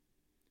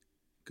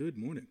Good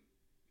morning,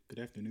 good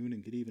afternoon,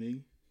 and good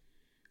evening,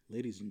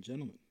 ladies and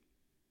gentlemen.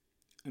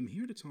 I'm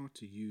here to talk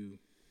to you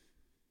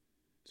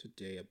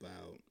today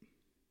about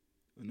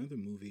another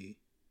movie.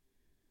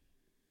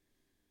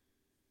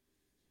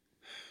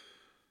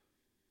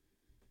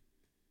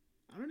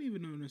 I don't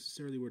even know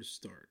necessarily where to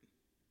start.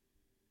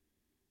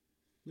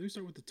 Let me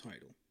start with the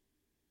title.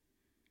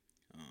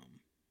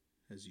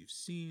 As you've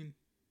seen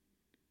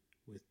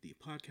with the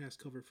podcast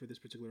cover for this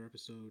particular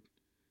episode,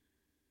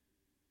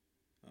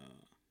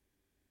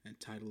 and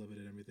title of it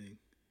and everything,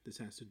 this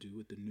has to do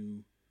with the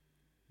new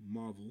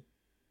Marvel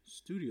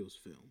Studios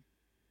film,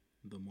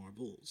 The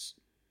Marvels.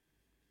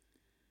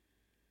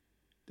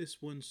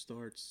 This one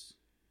starts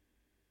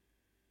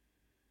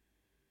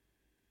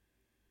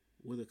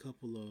with a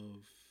couple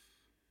of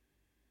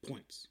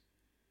points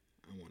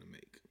I want to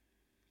make.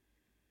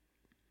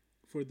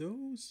 For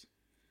those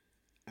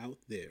out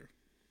there,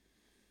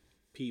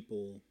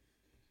 people,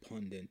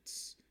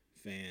 pundits,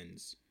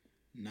 fans,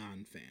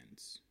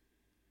 non-fans,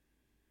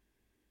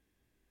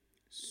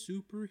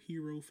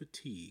 superhero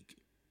fatigue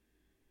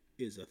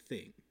is a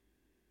thing.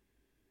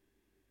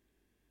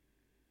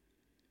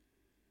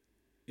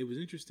 It was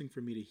interesting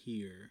for me to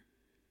hear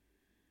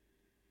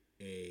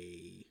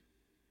a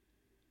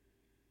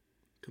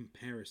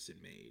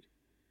comparison made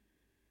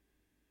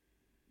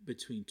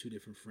between two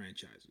different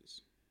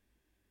franchises: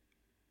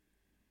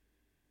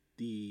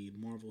 the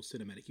Marvel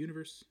Cinematic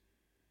Universe,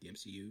 the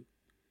MCU,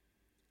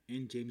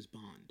 and James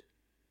Bond.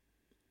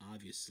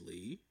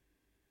 Obviously,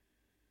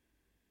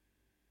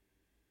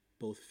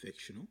 both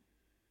fictional,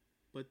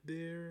 but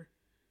they're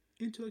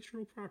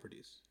intellectual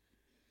properties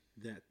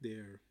that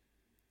their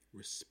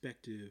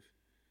respective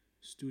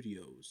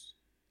studios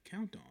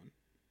count on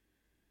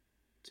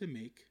to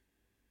make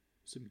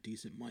some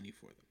decent money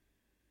for them.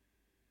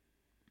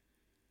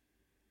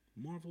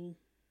 Marvel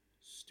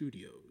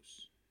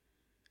Studios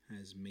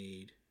has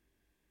made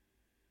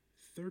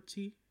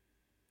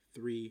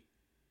 33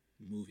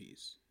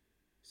 movies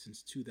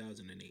since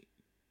 2008.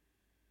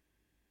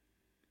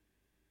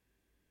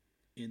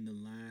 In the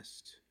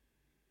last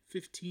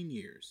 15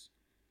 years,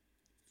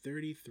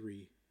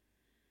 33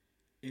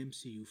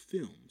 MCU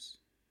films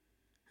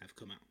have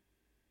come out,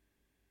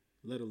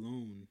 let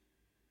alone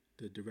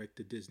the direct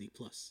to Disney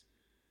Plus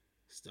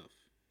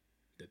stuff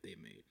that they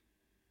made.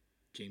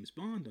 James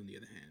Bond, on the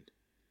other hand,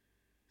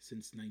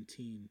 since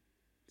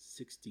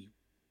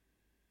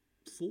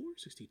 1964,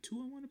 62,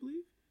 I want to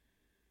believe,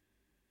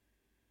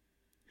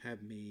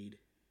 have made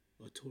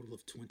a total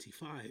of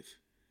 25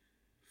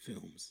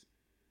 films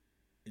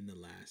in the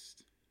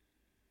last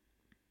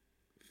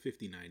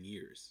 59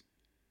 years.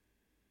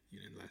 In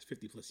the last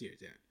 50 plus years,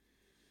 yeah.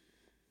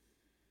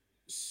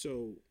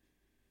 So,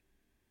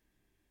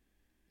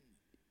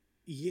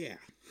 yeah.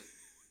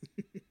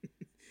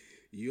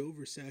 You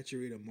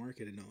oversaturate a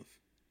market enough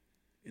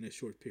in a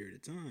short period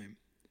of time,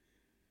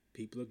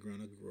 people are going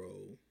to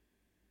grow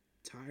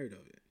tired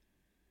of it.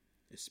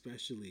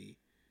 Especially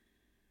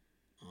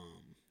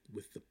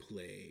with the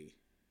play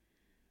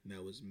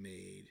that was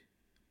made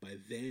by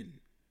then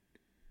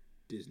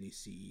Disney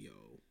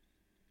CEO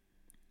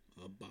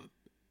Bob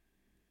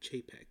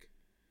Chapek,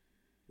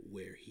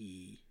 where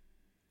he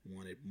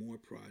wanted more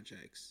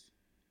projects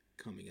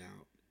coming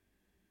out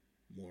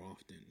more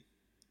often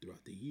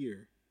throughout the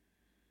year,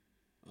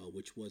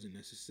 which wasn't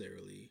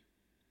necessarily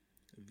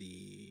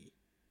the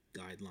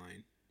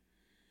guideline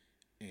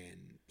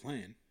and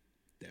plan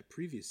that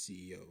previous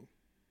CEO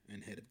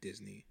and head of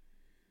Disney,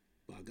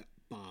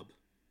 Bob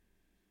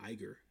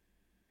Iger,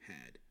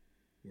 had,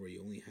 where he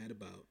only had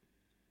about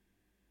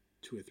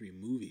 2 or 3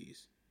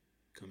 movies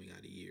coming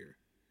out a year,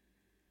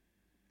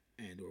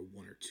 and or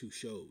 1 or 2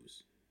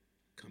 shows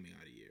coming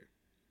out a year.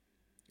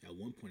 At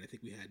one point, I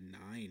think we had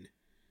 9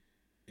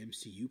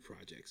 MCU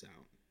projects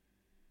out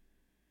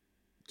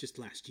just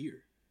last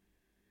year,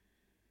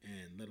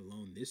 and let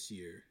alone this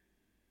year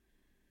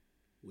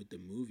with the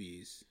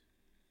movies,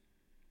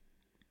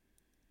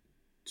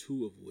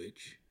 2 of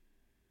which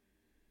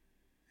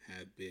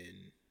have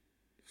been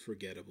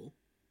forgettable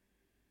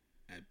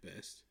at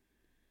best.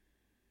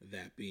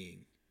 That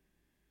being,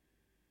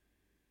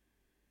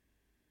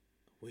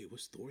 wait,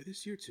 was Thor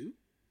this year too?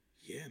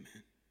 Yeah,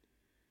 man.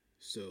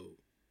 So,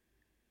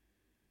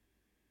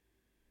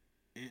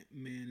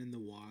 Ant-Man and the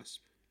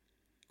Wasp,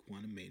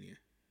 Quantumania,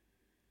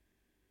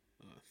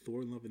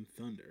 Thor: Love and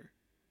Thunder,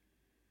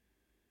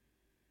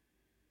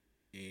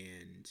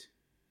 and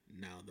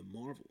now the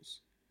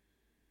Marvels.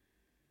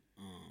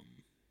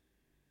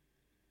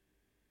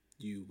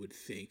 You would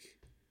think,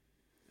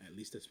 at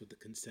least that's what the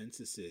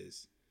consensus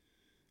is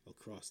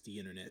across the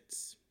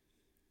internets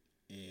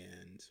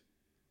and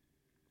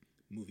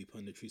movie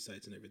punditry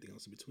sites and everything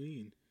else in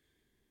between,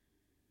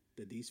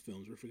 that these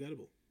films were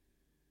forgettable.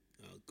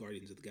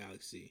 Guardians of the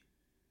Galaxy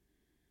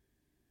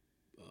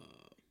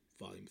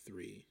Volume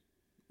 3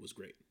 was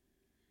great,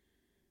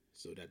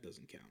 so that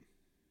doesn't count.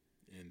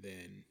 And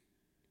then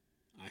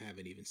I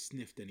haven't even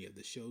sniffed any of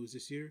the shows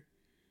this year,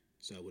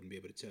 so I wouldn't be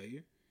able to tell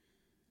you.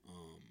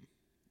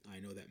 I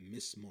know that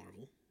Miss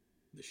Marvel,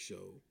 the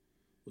show,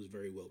 was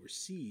very well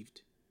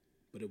received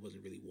but it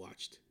wasn't really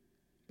watched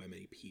by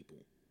many people.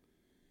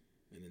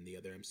 And then the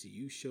other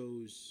MCU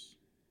shows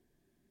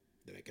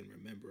that I can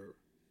remember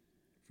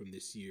from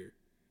this year,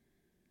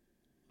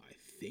 I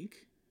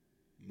think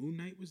Moon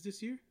Knight was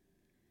this year.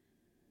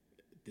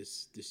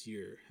 This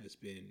year has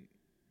been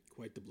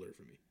quite the blur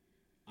for me.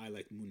 I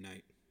liked Moon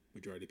Knight.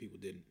 Majority of people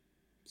didn't.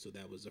 So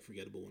that was a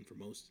forgettable one for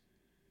most.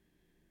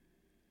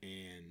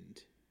 And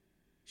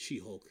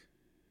She-Hulk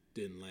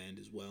didn't land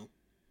as well.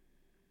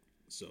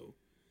 So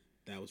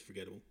that was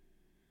forgettable.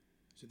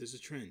 So there's a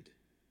trend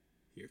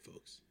here,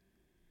 folks.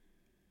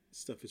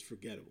 Stuff is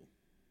forgettable.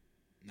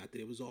 Not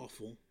that it was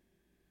awful.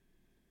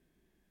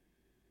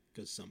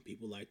 Because some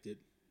people liked it.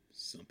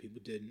 Some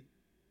people didn't.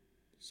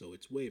 So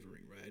it's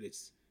wavering, right?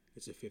 It's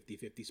a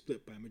 50-50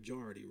 split by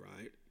majority,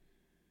 right?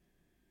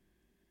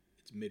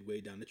 It's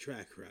midway down the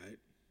track, right?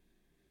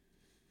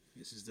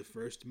 This is the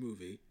first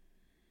movie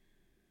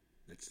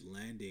that's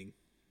landing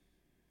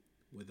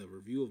with a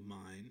review of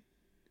mine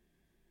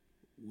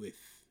with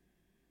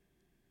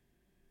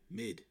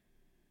mid.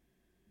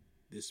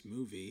 This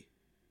movie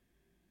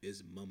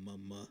is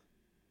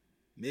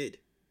mid.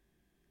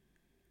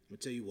 I'm gonna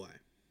tell you why.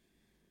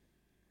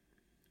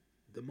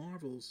 The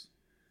Marvels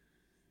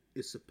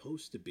is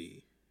supposed to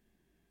be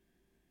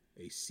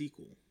a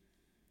sequel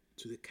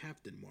to the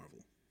Captain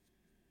Marvel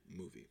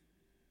movie.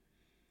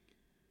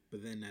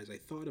 But then as I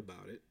thought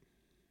about it,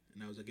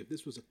 and I was like, if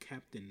this was a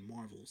Captain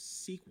Marvel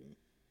sequel,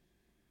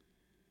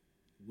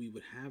 we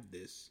would have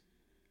this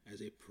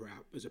as a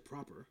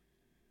proper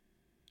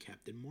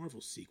Captain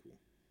Marvel sequel,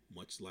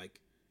 much like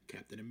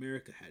Captain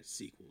America had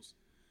sequels,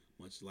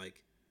 much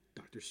like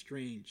Doctor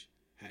Strange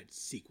had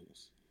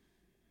sequels,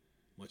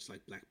 much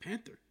like Black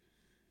Panther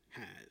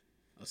had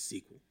a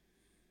sequel.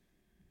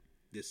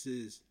 This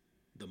is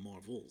the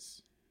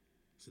Marvels.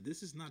 So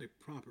this is not a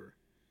proper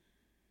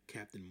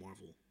Captain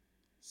Marvel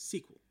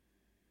sequel.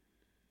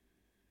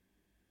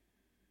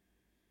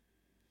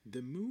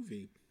 The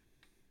movie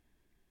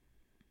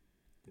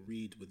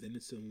reads within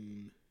its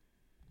own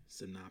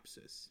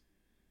synopsis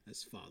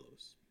as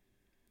follows.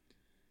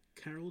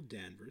 Carol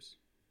Danvers,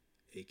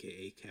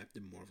 aka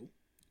Captain Marvel,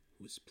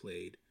 who is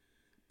played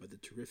by the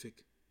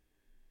terrific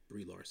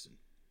Brie Larson,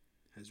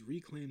 has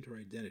reclaimed her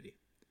identity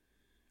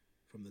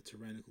from the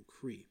tyrannical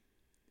Kree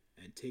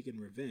and taken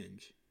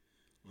revenge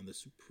on the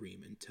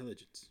supreme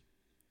intelligence.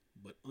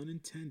 But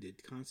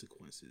unintended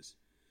consequences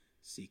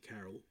see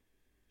Carol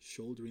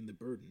shouldering the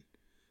burden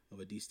of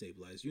a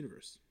destabilized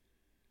universe.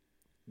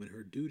 When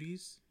her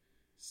duties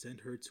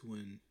send her to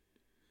an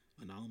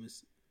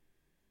anomalous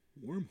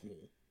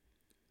wormhole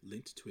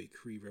linked to a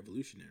Kree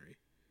revolutionary,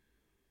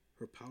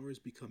 her powers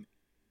become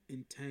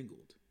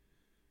entangled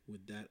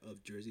with that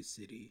of Jersey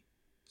City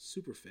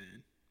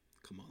superfan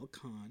Kamala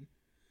Khan,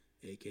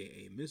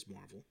 aka Ms.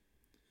 Marvel,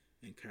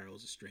 and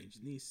Carol's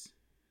estranged niece,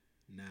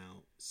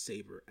 now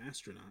S.A.B.E.R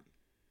astronaut,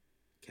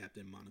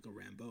 Captain Monica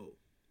Rambeau.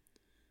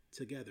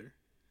 Together,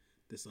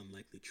 this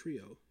unlikely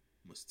trio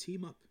must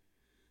team up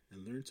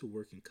and learn to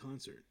work in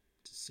concert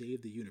to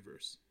save the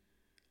universe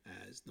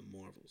as the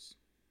Marvels.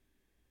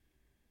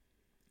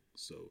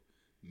 So,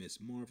 Miss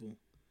Marvel,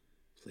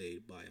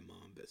 played by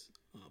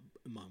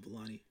Iman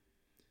Vellani,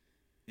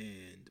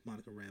 and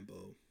Monica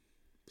Rambeau,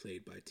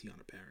 played by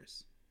Teyonah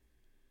Parris.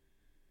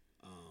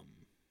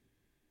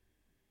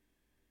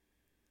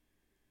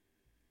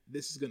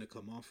 This is going to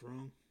come off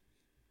wrong,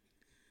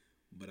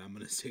 but I'm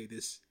going to say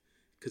this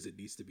because it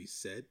needs to be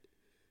said.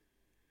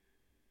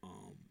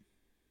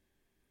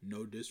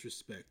 No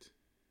disrespect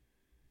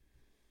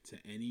to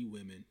any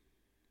women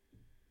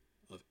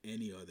of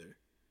any other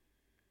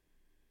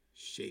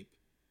shape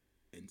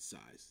and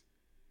size.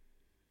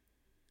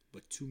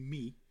 But to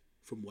me,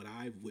 from what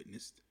I've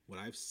witnessed, what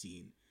I've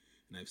seen,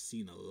 and I've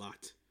seen a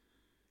lot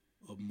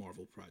of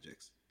Marvel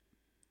projects,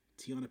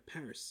 Teyonah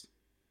Parris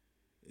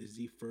is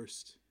the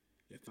first,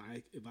 if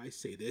I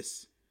say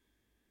this,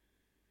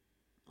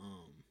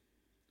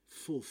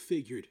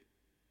 full-figured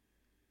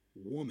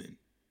woman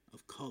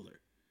of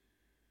color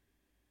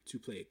to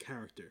play a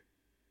character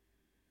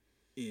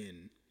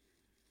in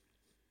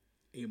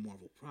a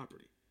Marvel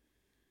property.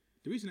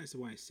 The reason as to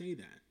why I say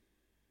that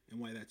and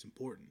why that's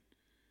important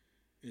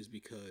is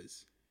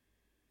because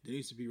there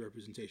needs to be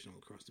representation all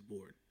across the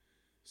board.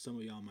 Some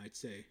of y'all might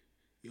say,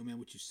 yo man,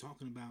 what you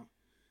talking about?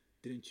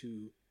 Didn't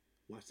you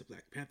watch the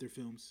Black Panther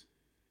films?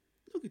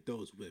 Look at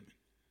those women.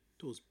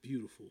 Those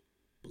beautiful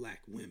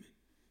black women.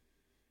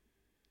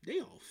 They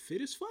all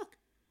fit as fuck.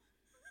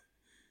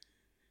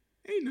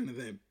 Ain't none of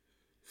them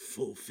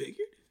full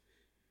figured.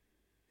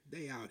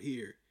 They out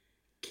here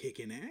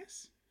kicking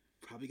ass.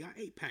 Probably got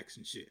 8-packs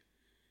and shit.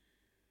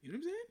 You know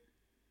what I'm saying?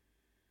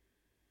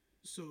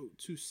 So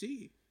to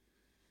see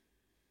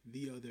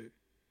the other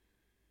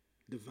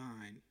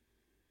divine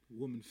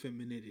woman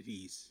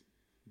femininities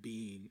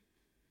being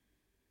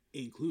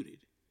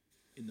included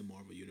in the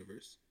Marvel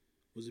universe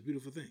was a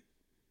beautiful thing.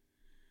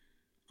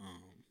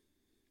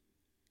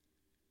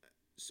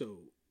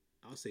 So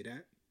I'll say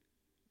that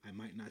I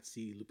might not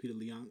see Lupita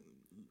Nyong'o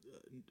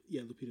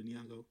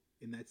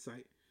in that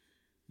site,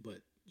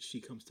 but she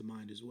comes to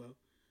mind as well.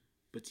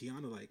 But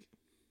Teyonah, like,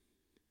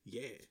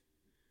 yeah.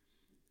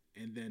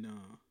 And then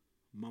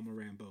Mama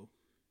Rambeau,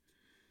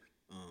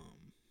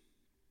 um,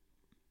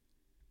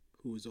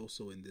 who is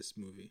also in this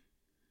movie.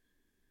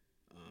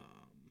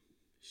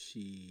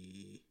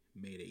 She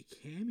made a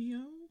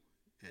cameo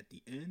at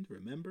the end.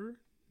 Remember,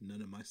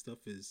 none of my stuff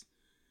is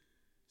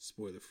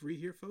spoiler free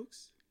here,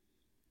 folks.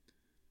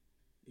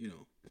 You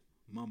know,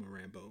 Mama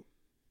Rambeau.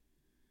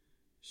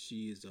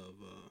 She is of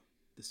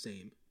the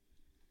same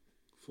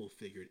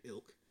full-figured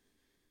ilk,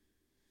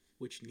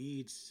 which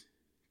needs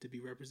to be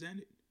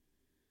represented.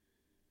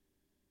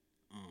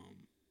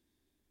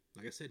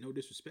 Like I said, no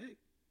disrespect.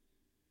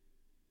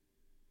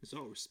 It's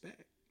all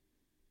respect,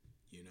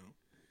 you know.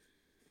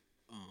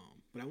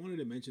 But I wanted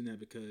to mention that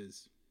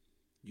because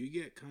you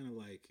get kind of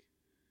like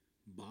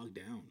bogged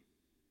down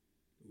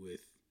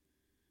with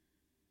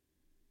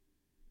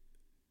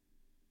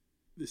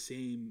the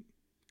same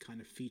kind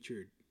of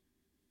featured,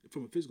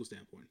 from a physical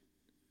standpoint,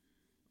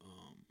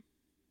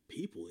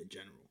 people in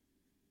general.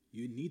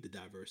 You need the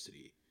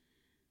diversity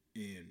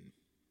in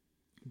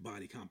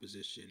body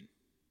composition,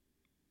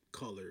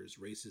 colors,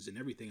 races, and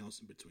everything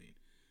else in between.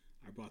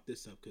 I brought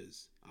this up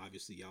because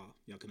obviously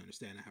y'all can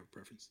understand I have a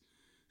preference.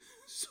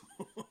 So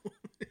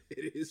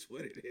it is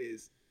what it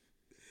is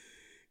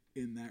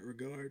in that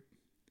regard.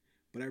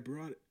 But I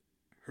brought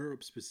her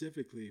up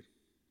specifically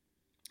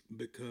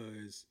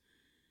because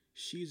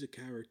she's a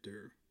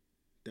character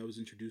that was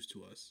introduced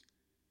to us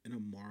in a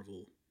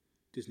Marvel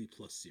Disney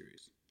Plus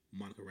series.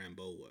 Monica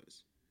Rambeau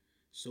was.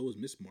 So was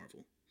Miss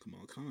Marvel,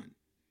 Kamala Khan.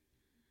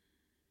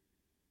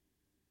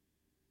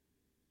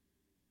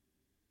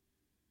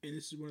 And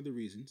this is one of the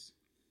reasons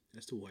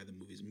as to why the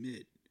movie's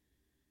mid.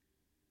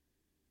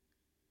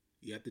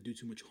 You have to do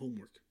too much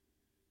homework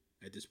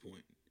at this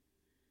point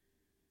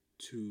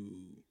to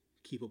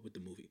keep up with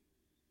the movie,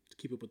 to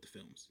keep up with the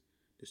films.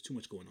 There's too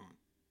much going on.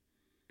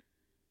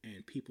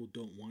 And people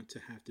don't want to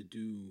have to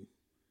do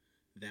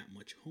that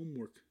much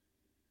homework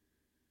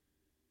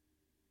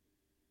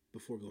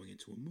before going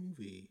into a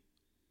movie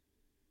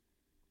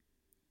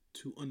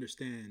to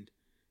understand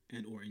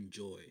and or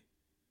enjoy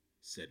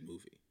said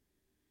movie.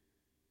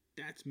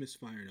 That's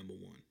misfire number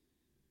one.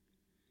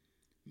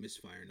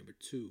 Misfire number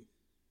two.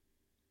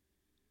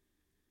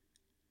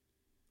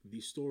 The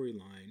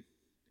storyline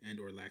and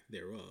or lack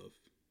thereof.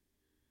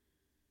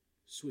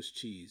 Swiss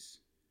cheese.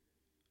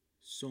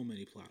 So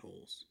many plot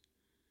holes.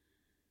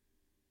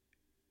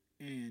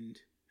 And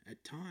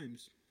at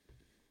times,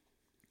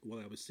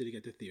 while I was sitting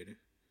at the theater,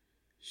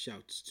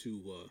 shouts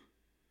to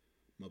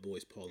my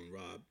boys Paul and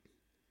Rob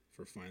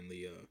for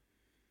finally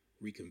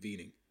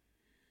reconvening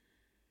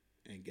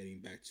and getting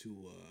back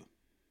to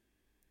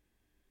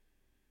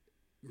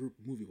group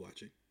movie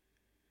watching.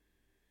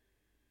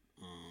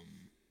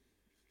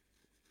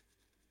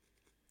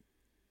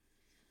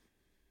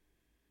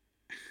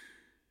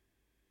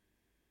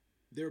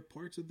 There are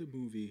parts of the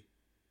movie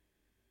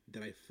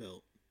that I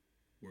felt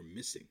were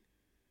missing.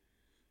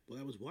 While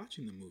I was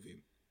watching the movie,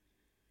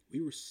 we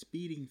were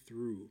speeding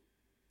through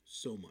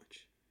so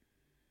much.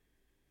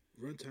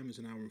 Runtime is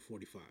an hour and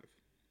 45.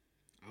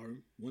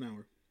 1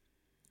 hour,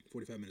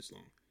 45 minutes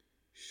long.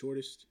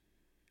 Shortest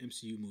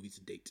MCU movie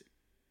to date.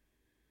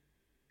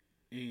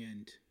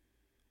 And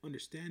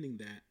understanding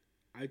that,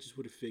 I just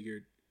would have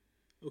figured,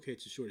 okay,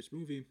 it's the shortest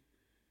movie.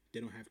 They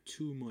don't have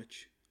too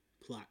much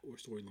plot or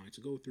storyline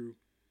to go through,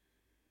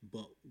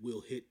 but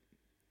we'll hit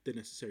the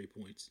necessary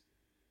points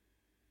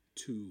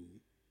to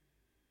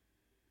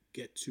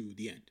get to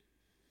the end.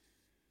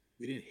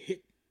 We didn't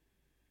hit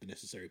the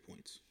necessary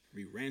points.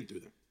 We ran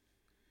through them.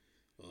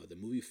 The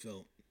movie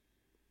felt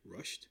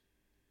rushed.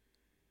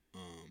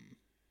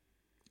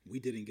 We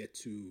didn't get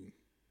to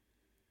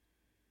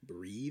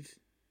breathe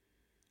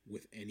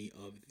with any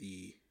of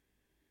the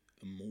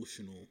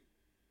emotional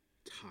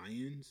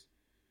tie-ins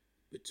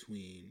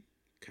between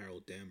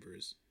Carol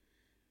Danvers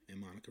and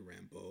Monica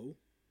Rambeau.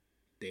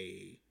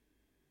 They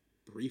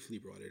briefly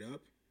brought it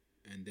up,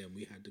 and then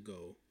we had to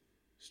go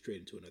straight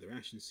into another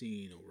action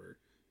scene, or we're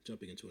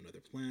jumping into another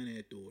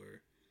planet,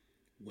 or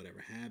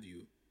whatever have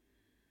you.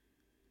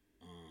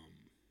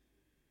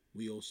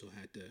 We also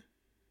had to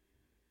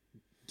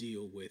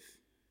deal with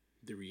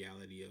the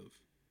reality of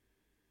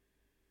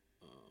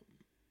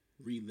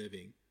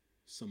reliving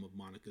some of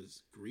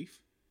Monica's grief,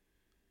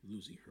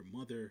 losing her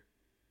mother,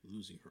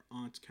 losing her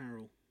aunt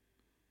Carol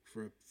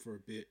for a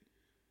bit,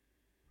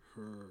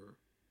 her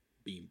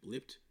being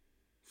blipped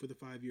for the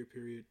 5-year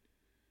period.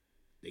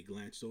 They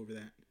glanced over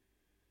that,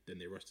 then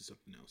they rushed to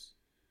something else.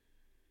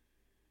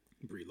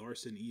 Brie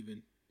Larson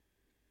even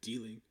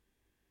dealing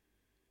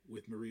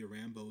with Maria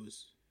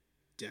Rambeau's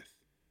death.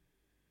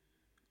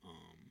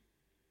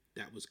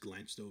 That was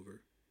glanced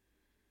over.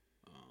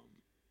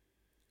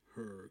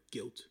 Her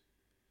guilt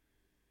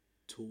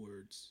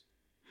towards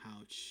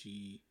how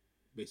she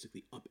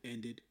basically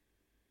upended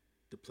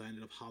the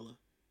planet of Hala,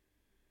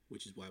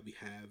 which is why we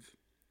have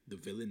the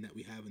villain that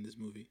we have in this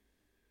movie.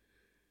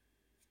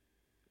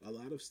 A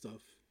lot of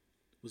stuff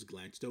was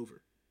glanced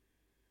over,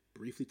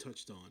 briefly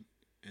touched on,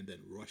 and then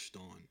rushed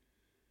on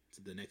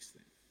to the next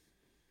thing.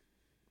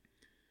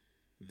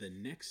 The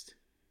next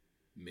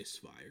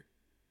misfire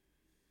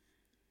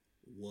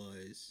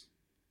was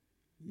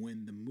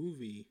when the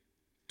movie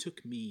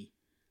took me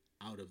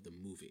out of the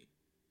movie,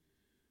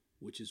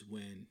 which is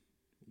when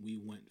we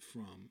went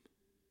from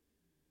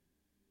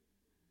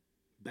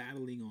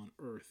battling on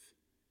Earth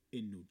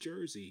in New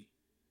Jersey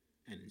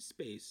and in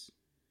space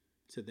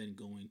to then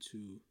going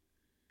to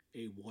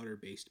a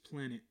water-based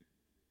planet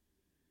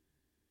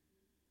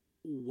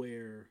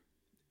where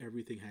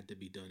everything had to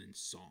be done in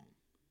song.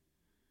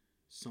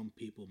 Some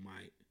people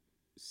might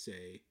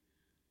say,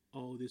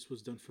 oh, this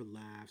was done for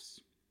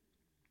laughs.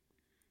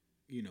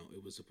 You know,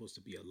 it was supposed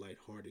to be a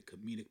lighthearted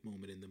comedic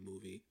moment in the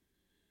movie.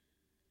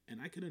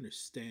 And I can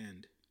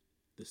understand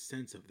the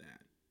sense of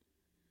that.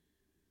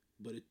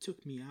 But it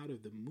took me out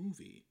of the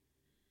movie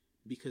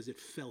because it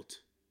felt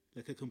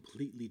like a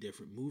completely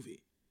different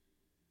movie.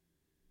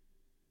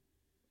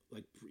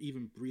 Like,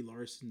 even Brie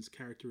Larson's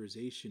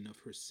characterization of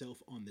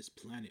herself on this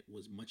planet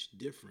was much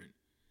different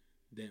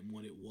than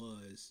what it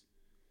was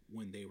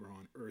when they were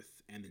on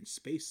Earth and in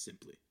space,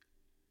 simply.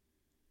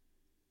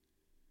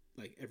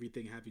 Like,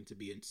 everything having to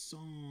be in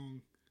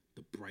song,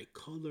 the bright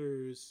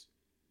colors,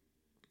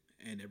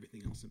 and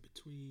everything else in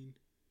between.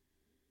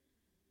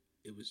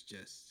 It was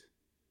just,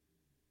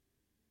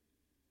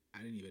 I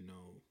didn't even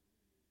know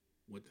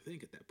what to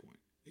think at that point.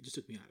 It just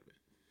took me out of it.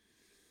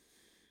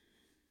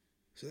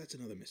 So that's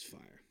another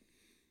misfire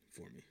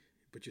for me.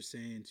 But you're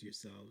saying to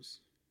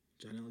yourselves,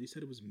 John L., you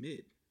said it was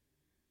mid.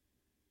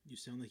 You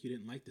sound like you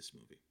didn't like this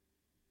movie.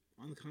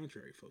 On the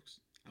contrary, folks,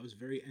 I was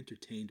very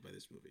entertained by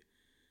this movie.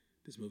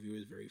 This movie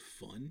was very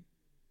fun.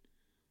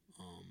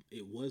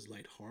 It was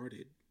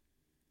lighthearted.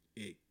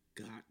 It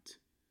got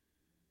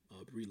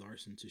Brie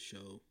Larson to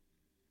show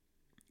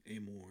a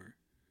more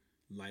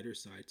lighter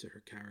side to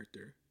her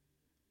character.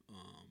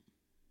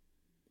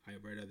 I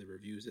read other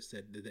reviews that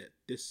said that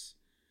this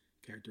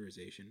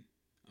characterization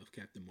of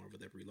Captain Marvel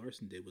that Brie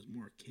Larson did was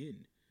more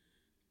akin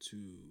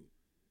to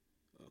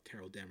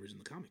Carol Danvers in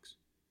the comics.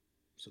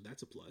 So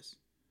that's a plus.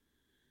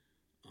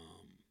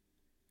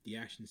 The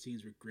action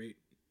scenes were great.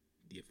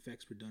 The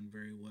effects were done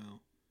very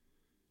well.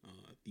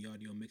 The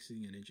audio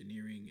mixing and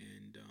engineering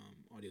and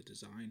audio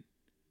design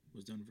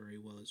was done very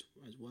well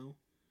as well.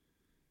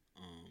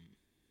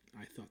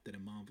 I thought that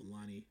Iman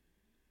Vellani,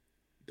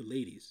 the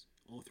ladies,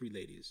 all three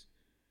ladies,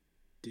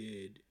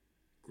 did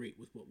great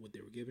with what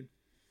they were given.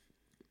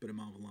 But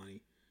Iman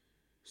Vellani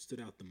stood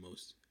out the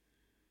most.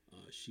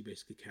 She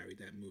basically carried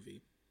that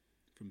movie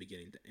from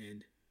beginning to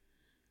end.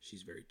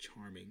 She's very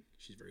charming.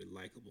 She's very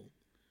likable.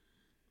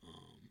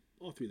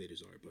 All three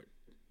ladies are, but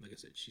like I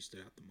said, she stood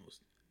out the most.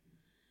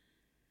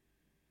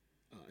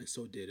 And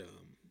so did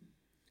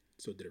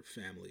her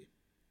family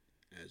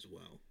as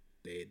well.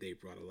 They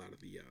brought a lot of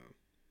the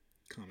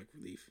comic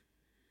relief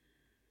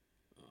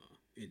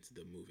into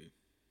the movie,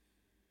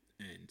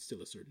 and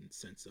still a certain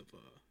sense of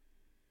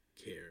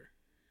care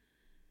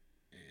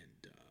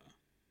and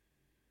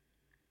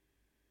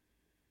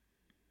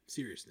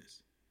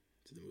seriousness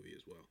to the movie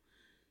as well.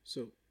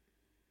 So,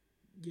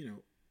 you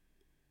know,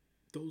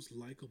 those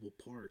likable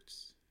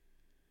parts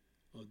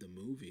of the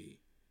movie,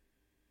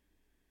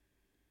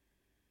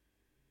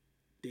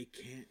 they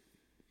can't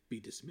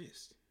be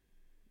dismissed.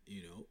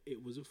 You know,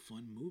 it was a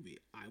fun movie.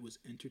 I was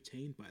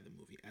entertained by the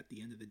movie. At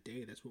the end of the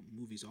day, that's what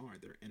movies are.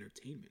 They're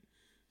entertainment.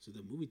 So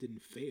the movie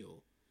didn't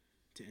fail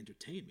to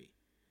entertain me.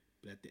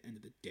 But at the end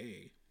of the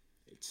day,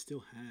 it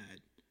still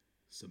had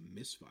some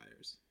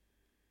misfires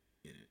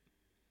in it.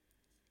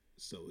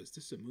 So is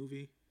this a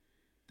movie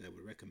that I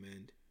would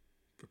recommend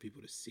for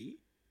people to see?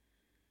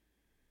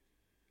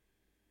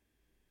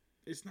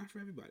 It's not for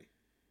everybody.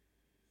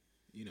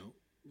 You know,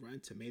 Rotten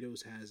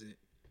Tomatoes has it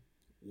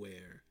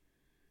where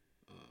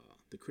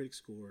the critic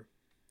score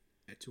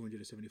at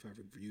 275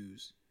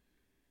 reviews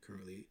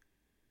currently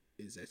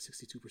is at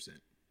 62%.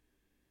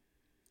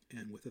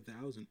 And with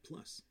 1,000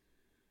 plus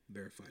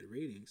verified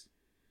ratings,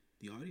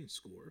 the audience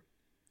score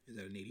is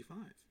at an 85.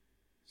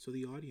 So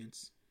the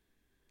audience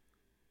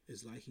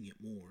is liking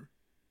it more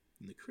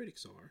than the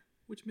critics are,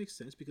 which makes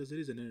sense because it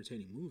is an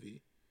entertaining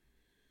movie.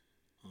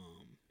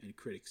 And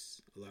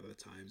critics, a lot of the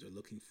times, are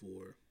looking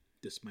for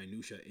this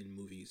minutia in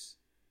movies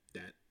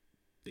that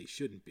they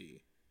shouldn't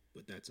be.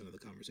 But that's another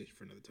conversation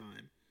for another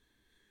time.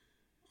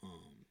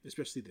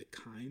 Especially the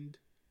kind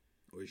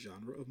or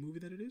genre of movie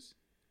that it is.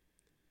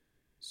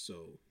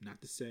 So,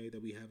 not to say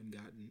that we haven't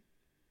gotten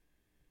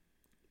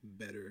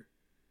better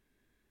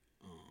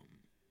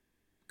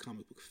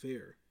comic book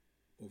fare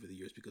over the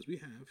years, because we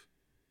have.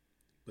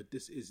 But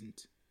this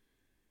isn't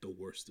the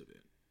worst of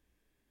it.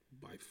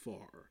 By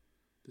far,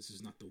 this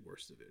is not the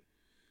worst of it.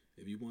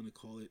 If you want to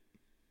call it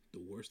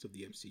the worst of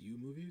the MCU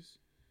movies,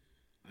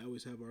 I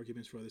always have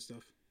arguments for other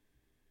stuff.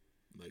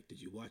 Like,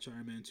 did you watch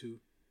Iron Man 2?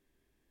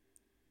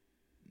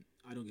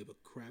 I don't give a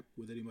crap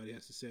what anybody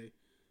has to say.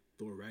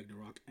 Thor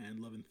Ragnarok and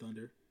Love and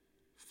Thunder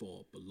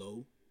fall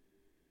below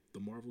the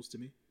Marvels to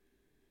me.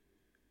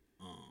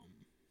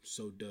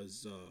 So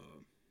does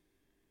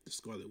the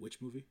Scarlet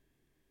Witch movie.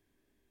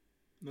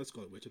 Not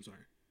Scarlet Witch, I'm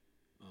sorry.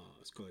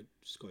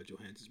 Scarlett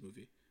Johansson's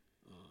movie.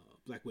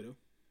 Black Widow.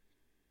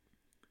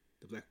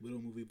 The Black Widow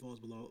movie falls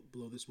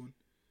below this one.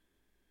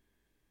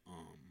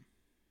 Um,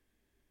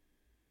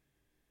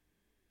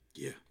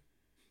 yeah,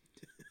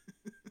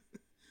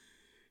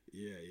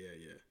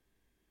 yeah,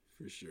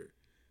 for sure.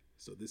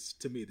 So this,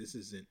 to me, this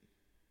isn't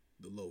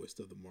the lowest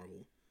of the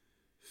Marvel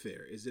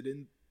fare. Is it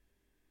in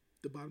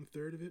the bottom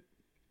third of it?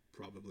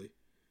 Probably,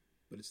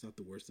 but it's not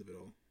the worst of it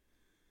all.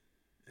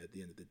 At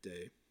the end of the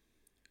day,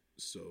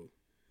 so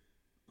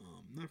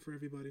not for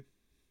everybody.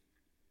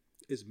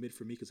 It's mid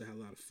for me because I had a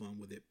lot of fun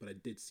with it, but I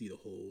did see the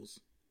holes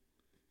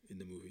in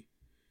the movie.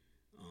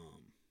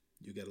 Um,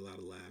 you get a lot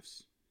of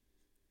laughs,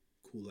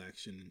 cool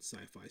action, and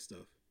sci-fi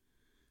stuff.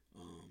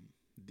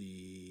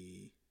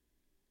 The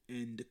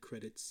end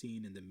credit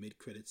scene and the mid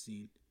credit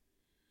scene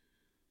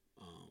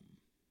um,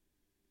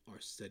 are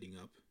setting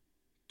up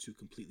two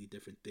completely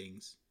different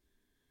things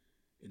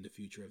in the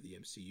future of the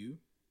MCU.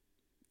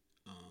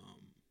 Um,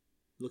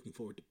 Looking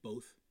forward to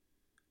both,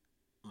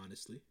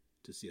 honestly,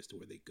 to see as to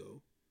where they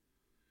go.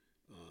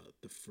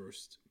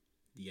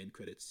 The end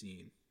credit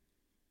scene,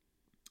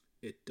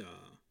 it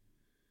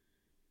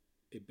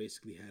it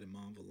basically had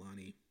Iman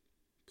Vellani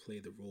play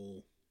the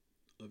role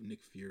of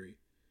Nick Fury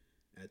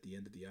at the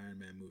end of the Iron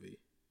Man movie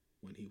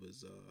when he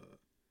was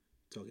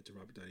talking to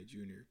Robert Downey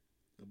Jr.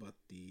 about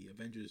the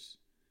Avengers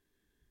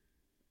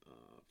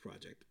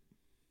project,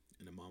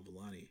 and Iman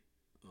Vellani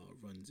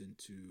runs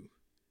into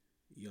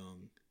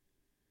young,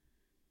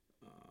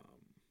 um,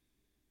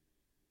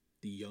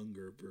 the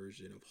younger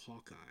version of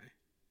Hawkeye,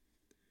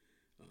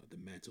 the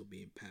mantle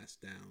being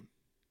passed down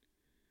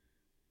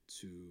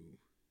to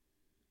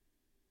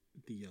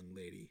the young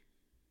lady.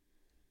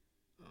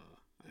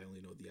 I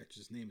only know the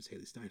actress's name is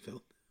Haley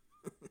Steinfeld.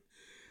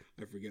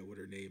 I forget what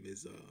her name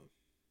is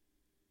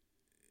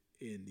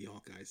in the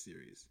Hawkeye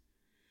series,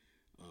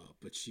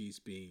 but she's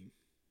being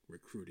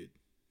recruited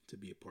to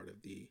be a part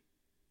of the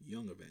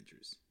Young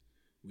Avengers.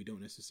 We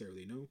don't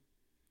necessarily know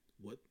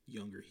what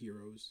younger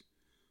heroes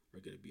are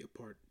going to be a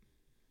part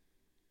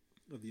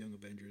of the Young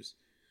Avengers,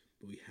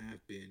 but we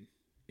have been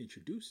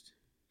introduced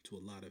to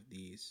a lot of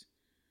these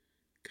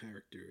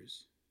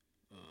characters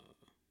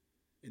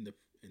in the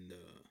in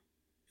the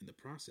in the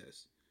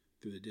process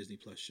through the Disney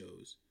Plus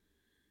shows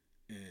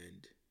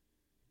and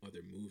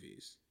other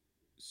movies.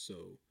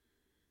 So,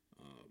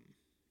 um,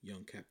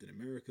 young Captain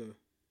America,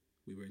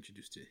 we were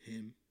introduced to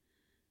him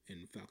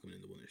in Falcon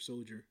and the Winter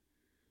Soldier.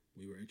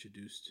 We were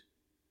introduced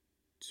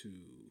to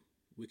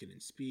Wicked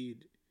and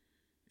Speed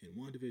in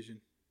WandaVision.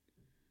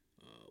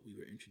 We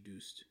were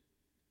introduced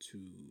to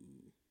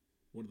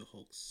one of the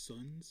Hulk's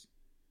sons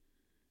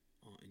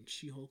in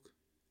She-Hulk.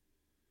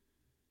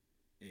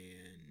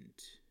 And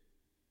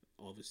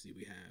obviously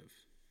we have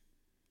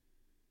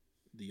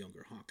the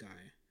younger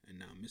Hawkeye and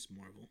now Miss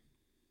Marvel.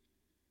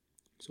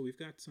 So we've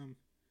got some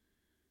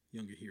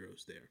younger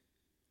heroes there.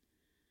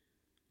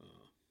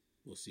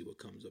 We'll see what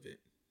comes of it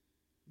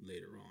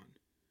later on.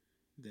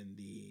 Then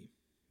the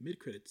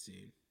mid-credit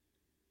scene,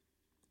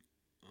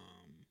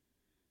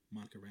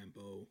 Monica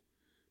Rambeau,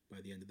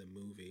 by the end of the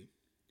movie,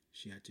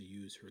 she had to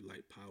use her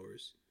light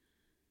powers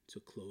to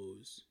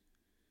close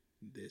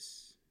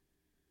this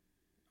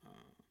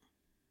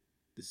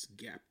this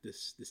gap,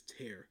 this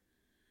tear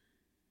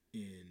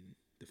in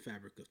the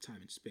fabric of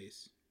time and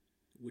space,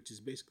 which is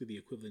basically the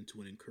equivalent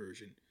to an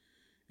incursion.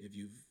 If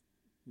you've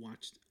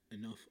watched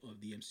enough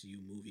of the MCU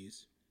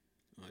movies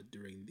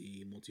during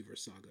the multiverse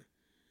saga,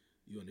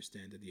 you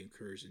understand that the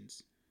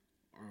incursions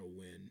are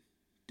when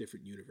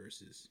different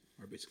universes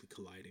are basically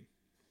colliding.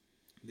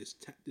 This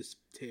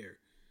tear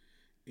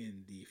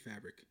in the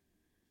fabric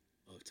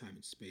of time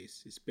and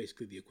space is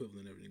basically the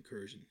equivalent of an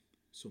incursion.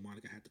 So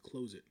Monica had to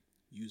close it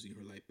using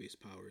her light-based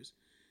powers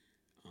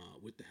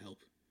with the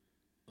help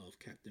of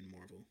Captain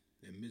Marvel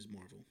and Ms.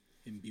 Marvel,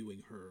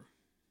 imbuing her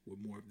with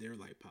more of their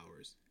light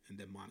powers, and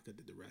then Monica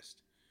did the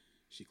rest.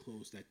 She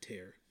closed that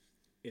tear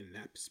in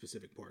that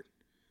specific part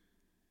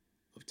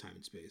of time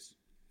and space,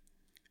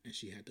 and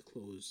she had to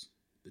close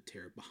the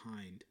tear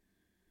behind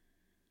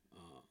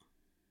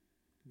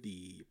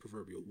the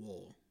proverbial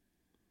wall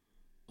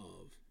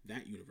of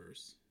that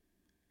universe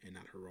and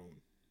not her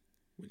own.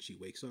 When she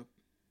wakes up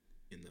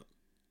in the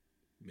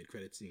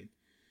mid-credit scene,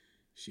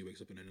 she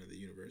wakes up in another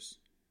universe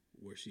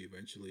where she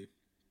eventually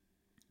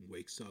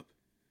wakes up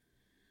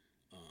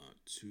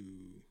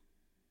to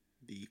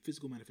the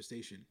physical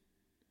manifestation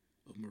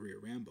of Maria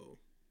Rambeau,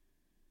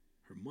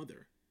 her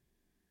mother.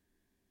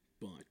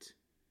 But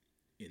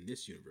in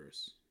this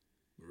universe,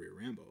 Maria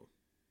Rambeau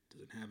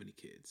doesn't have any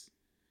kids.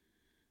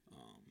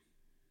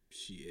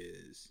 She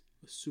is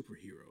a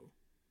superhero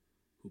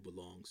who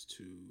belongs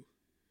to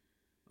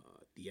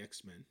the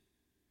X-Men.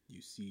 You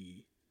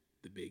see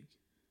the big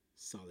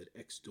solid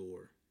X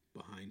door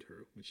behind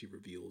her when she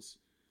reveals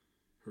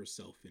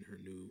herself in her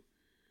new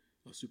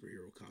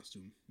superhero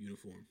costume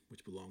uniform,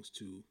 which belongs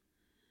to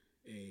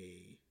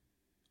a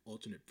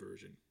alternate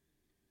version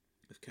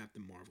of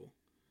Captain Marvel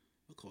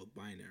called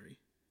Binary,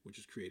 which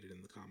was created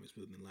in the comics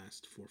within the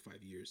last 4 or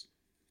 5 years.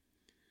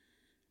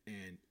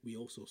 And we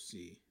also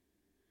see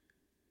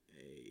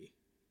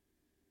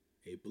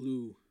a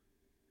blue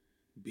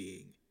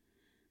being,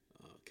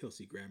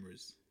 Kelsey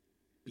Grammer's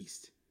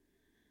Beast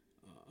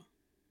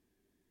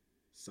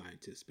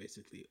scientist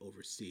basically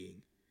overseeing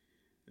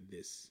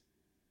this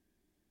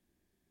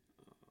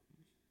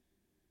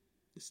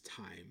this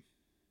time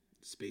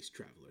space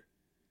traveler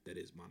that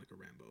is Monica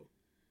Rambeau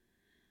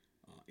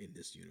in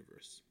this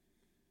universe.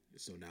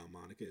 So now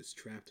Monica is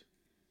trapped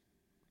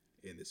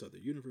in this other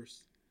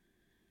universe,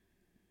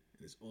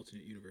 in this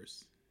alternate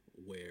universe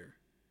where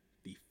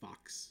the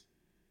Fox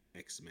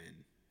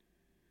X-Men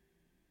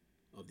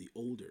of the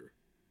older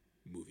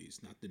movies,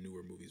 not the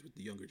newer movies with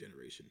the younger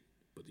generation,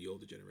 but the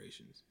older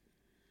generations,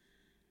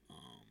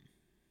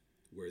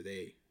 where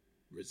they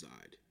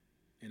reside.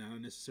 And I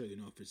don't necessarily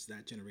know if it's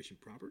that generation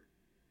proper,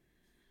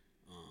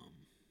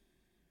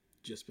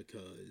 just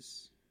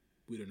because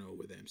we don't know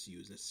where the MCU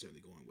is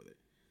necessarily going with it.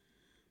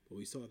 But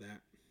we saw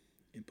that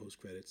in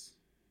post-credits.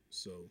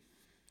 So,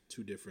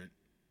 two different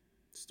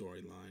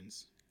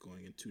storylines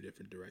going in two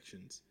different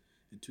directions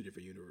in two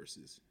different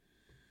universes.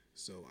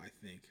 So I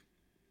think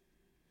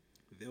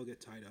they'll get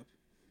tied up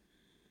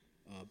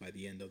by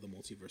the end of the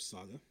multiverse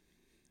saga,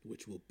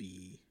 which will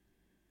be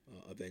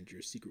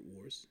Avengers Secret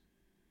Wars.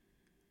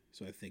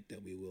 So I think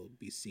that we will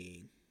be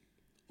seeing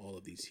all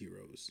of these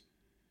heroes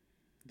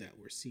that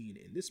were seen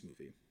in this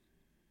movie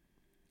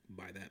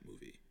by that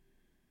movie.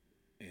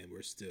 And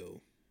we're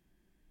still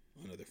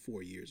another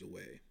 4 years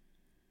away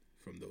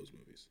from those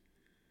movies.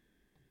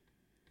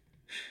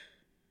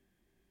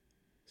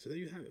 So there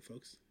you have it,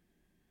 folks.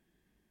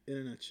 In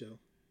a nutshell,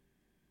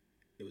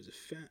 it was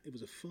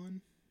a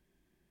fun,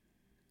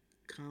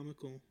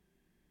 comical,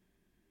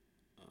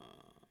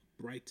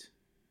 bright,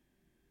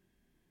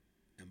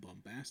 and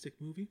bombastic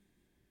movie.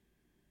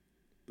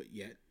 But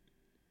yet,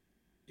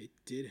 it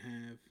did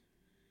have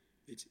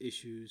its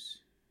issues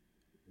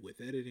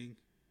with editing,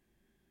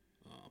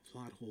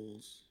 plot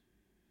holes,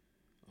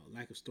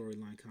 lack of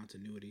storyline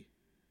continuity,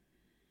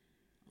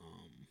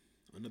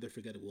 another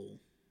forgettable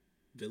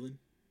villain,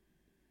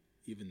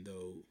 even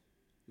though,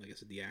 like I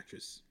said, the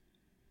actress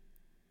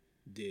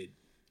did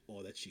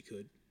all that she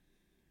could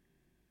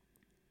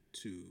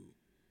to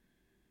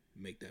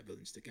make that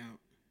villain stick out,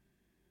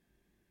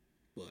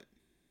 but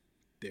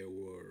there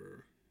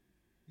were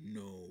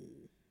no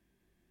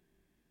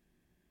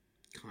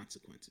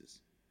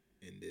consequences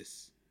in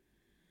this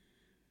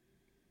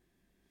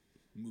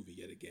movie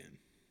yet again.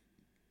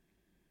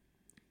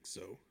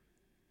 So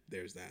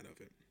there's that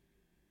of it.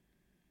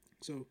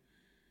 So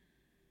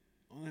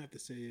all I have to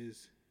say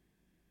is,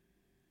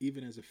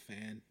 even as a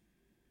fan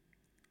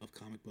of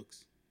comic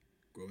books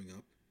growing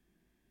up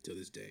till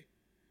this day,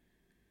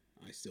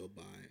 I still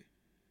buy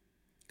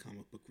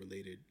comic book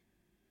related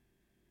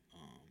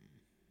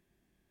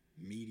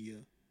media,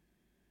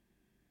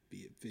 be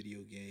it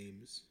video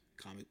games,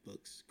 comic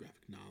books,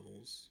 graphic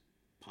novels,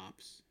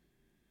 pops,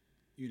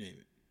 you name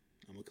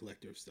it. I'm a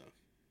collector of stuff.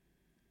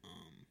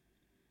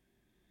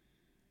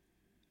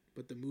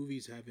 But the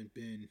movies haven't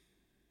been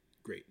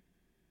great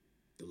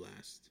the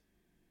last,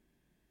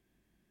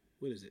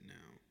 what is it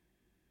now,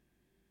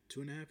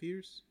 2.5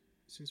 years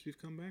since we've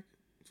come back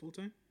full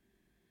time.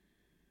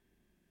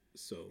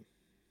 So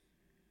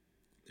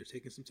they're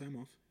taking some time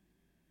off.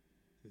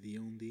 The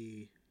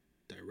only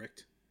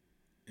direct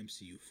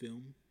MCU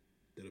film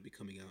that'll be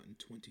coming out in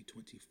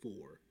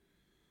 2024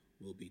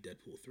 will be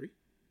Deadpool 3.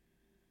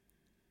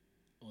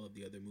 All of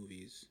the other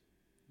movies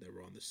that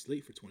were on the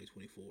slate for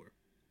 2024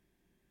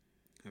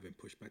 have been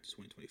pushed back to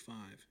 2025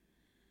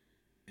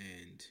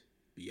 and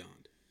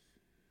beyond.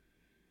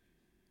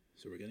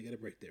 So we're going to get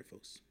a break there,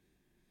 folks.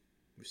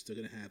 We're still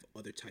going to have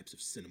other types of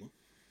cinema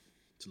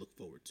to look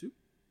forward to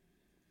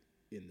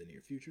in the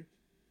near future.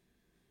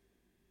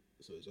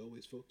 So as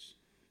always, folks,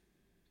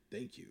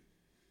 thank you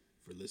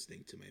for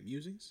listening to my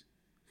musings.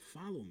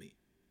 Follow me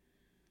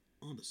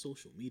on the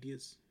social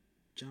medias,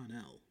 John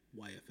L.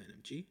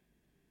 YFNMG,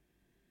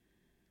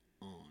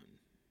 on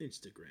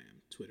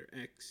Instagram, Twitter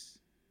X,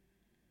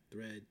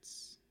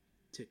 Threads,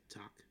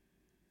 TikTok,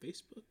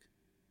 Facebook.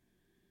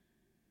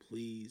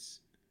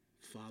 Please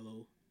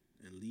follow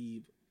and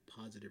leave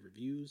positive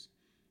reviews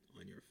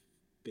on your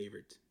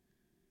favorite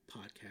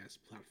podcast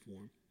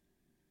platform,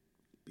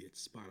 be it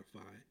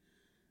Spotify,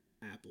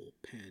 Apple,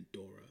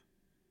 Pandora,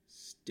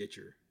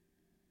 Stitcher,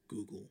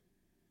 Google,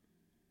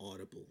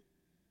 Audible,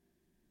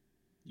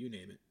 you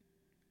name it,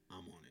 I'm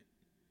on it.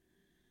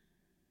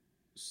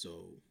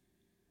 So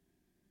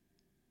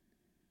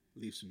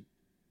leave some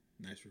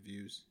nice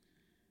reviews,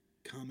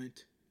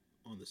 comment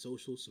on the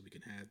socials so we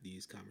can have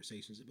these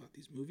conversations about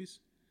these movies.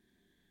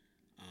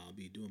 I'll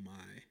be doing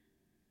my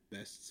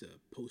best to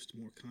post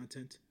more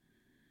content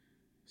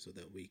so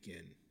that we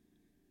can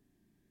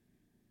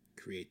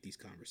create these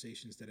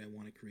conversations that I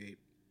want to create.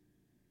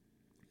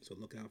 So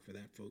look out for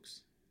that,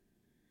 folks.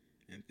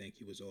 And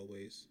thank you as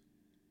always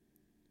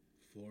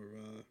for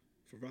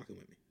rocking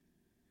with me.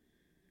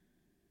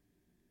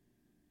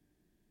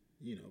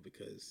 You know,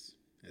 because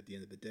at the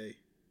end of the day,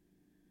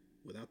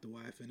 without the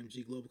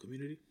YFNMG global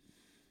community,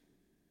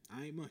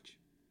 I ain't much.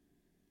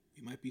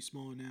 We might be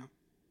small now,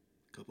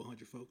 a couple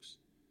hundred folks,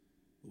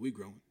 but we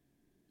growing,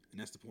 and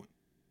that's the point.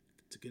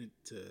 To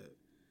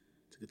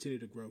continue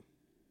to grow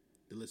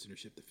the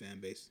listenership, the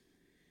fan base,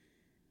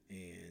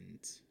 and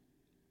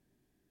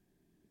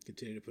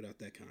continue to put out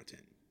that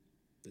content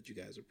that you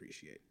guys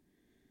appreciate.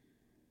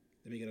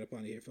 Let me get up out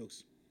of here,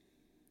 folks.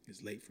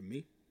 It's late for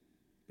me,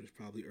 but it's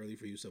probably early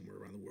for you somewhere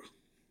around the world.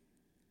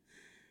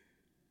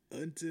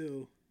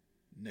 Until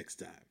next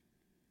time,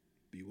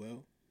 be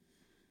well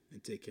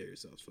and take care of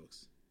yourselves,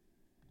 folks.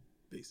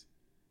 Peace.